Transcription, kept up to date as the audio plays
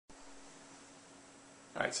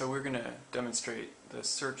Alright, so we're going to demonstrate the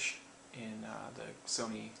search in the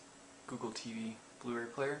Sony Google TV Blu-ray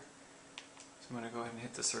player. So I'm going to go ahead and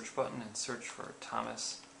hit the search button and search for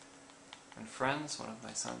Thomas and Friends, one of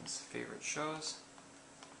my son's favorite shows.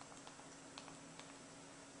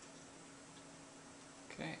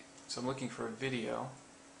 Okay, so I'm looking for a video.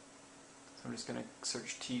 So I'm just going to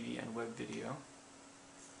search TV and web video.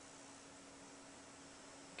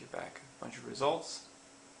 Get back a bunch of results.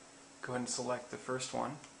 Go ahead and select the first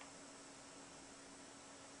one,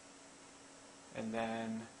 and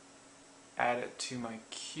then add it to my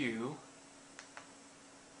queue.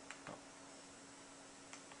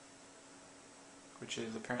 Which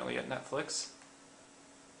is apparently at Netflix,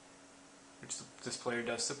 which this player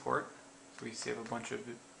does support. So we save a bunch of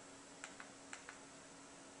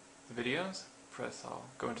the videos. I'll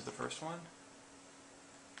go into the first one,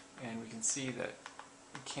 and we can see that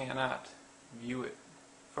we cannot view it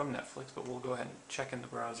from Netflix, but we'll go ahead and check in the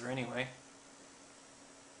browser anyway.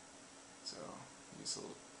 So use a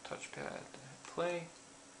little touchpad to play,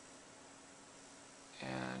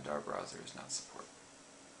 and our browser is not supported.